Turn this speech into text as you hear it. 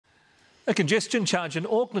A congestion charge in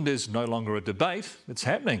Auckland is no longer a debate, it's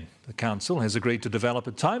happening. The council has agreed to develop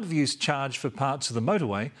a time of use charge for parts of the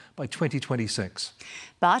motorway by 2026.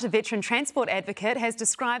 But a veteran transport advocate has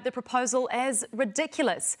described the proposal as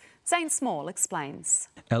ridiculous. Zane Small explains.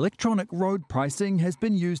 Electronic road pricing has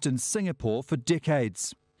been used in Singapore for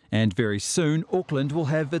decades. And very soon, Auckland will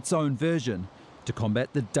have its own version to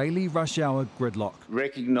combat the daily rush hour gridlock.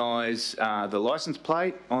 Recognise the licence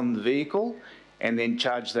plate on the vehicle and then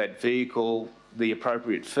charge that vehicle the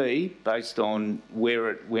appropriate fee based on where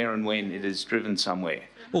and when it is driven somewhere.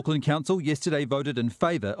 Auckland Council yesterday voted in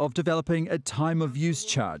favour of developing a time of use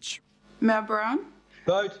charge. Mayor Brown?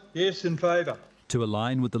 Vote yes in favour. To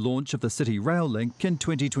align with the launch of the City Rail Link in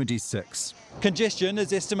 2026. Congestion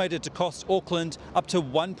is estimated to cost Auckland up to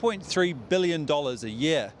 $1.3 billion a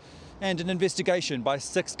year. And an investigation by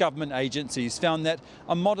 6 government agencies found that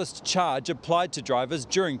a modest charge applied to drivers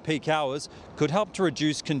during peak hours could help to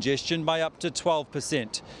reduce congestion by up to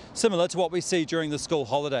 12%, similar to what we see during the school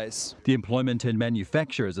holidays. The Employment and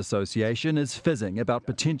Manufacturers Association is fizzing about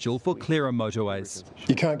potential for clearer motorways.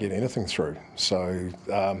 You can't get anything through, so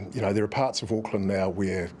there are parts of Auckland now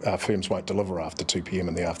where firms won't deliver after 2 p.m.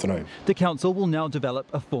 in the afternoon. The council will now develop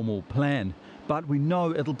a formal plan. But we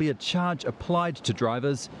know it'll be a charge applied to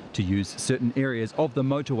drivers to use certain areas of the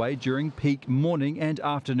motorway during peak morning and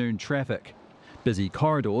afternoon traffic. Busy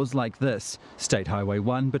corridors like this, State Highway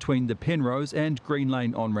 1 between the Penrose and Green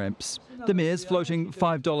Lane on-ramps. The mayor's floating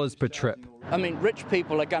 $5 per trip. I mean, rich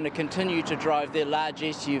people are going to continue to drive their large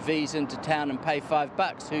SUVs into town and pay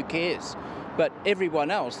 $5, who cares? But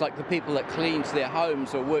everyone else, like the people that cleans their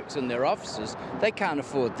homes or works in their offices, they can't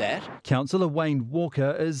afford that. Councillor Wayne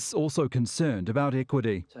Walker is also concerned about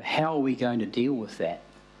equity. So how are we going to deal with that?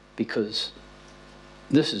 Because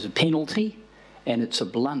this is a penalty and it's a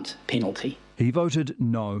blunt penalty. He voted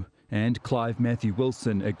no, and Clive Matthew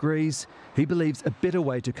Wilson agrees. He believes a better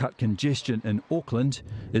way to cut congestion in Auckland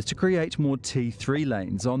is to create more T3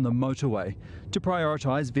 lanes on the motorway to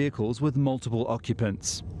prioritise vehicles with multiple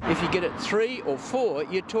occupants. If you get it 3 or 4,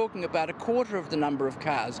 you're talking about a quarter of the number of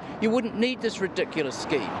cars. You wouldn't need this ridiculous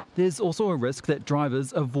scheme. There's also a risk that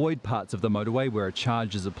drivers avoid parts of the motorway where a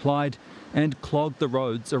charge is applied and clog the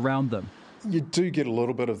roads around them. You do get a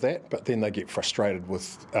little bit of that, but then they get frustrated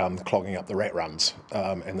with clogging up the rat runs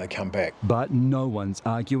and they come back. But no one's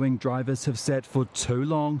arguing drivers have sat for too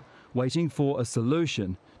long waiting for a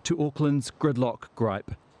solution to Auckland's gridlock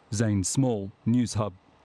gripe. Zane Small, Newshub.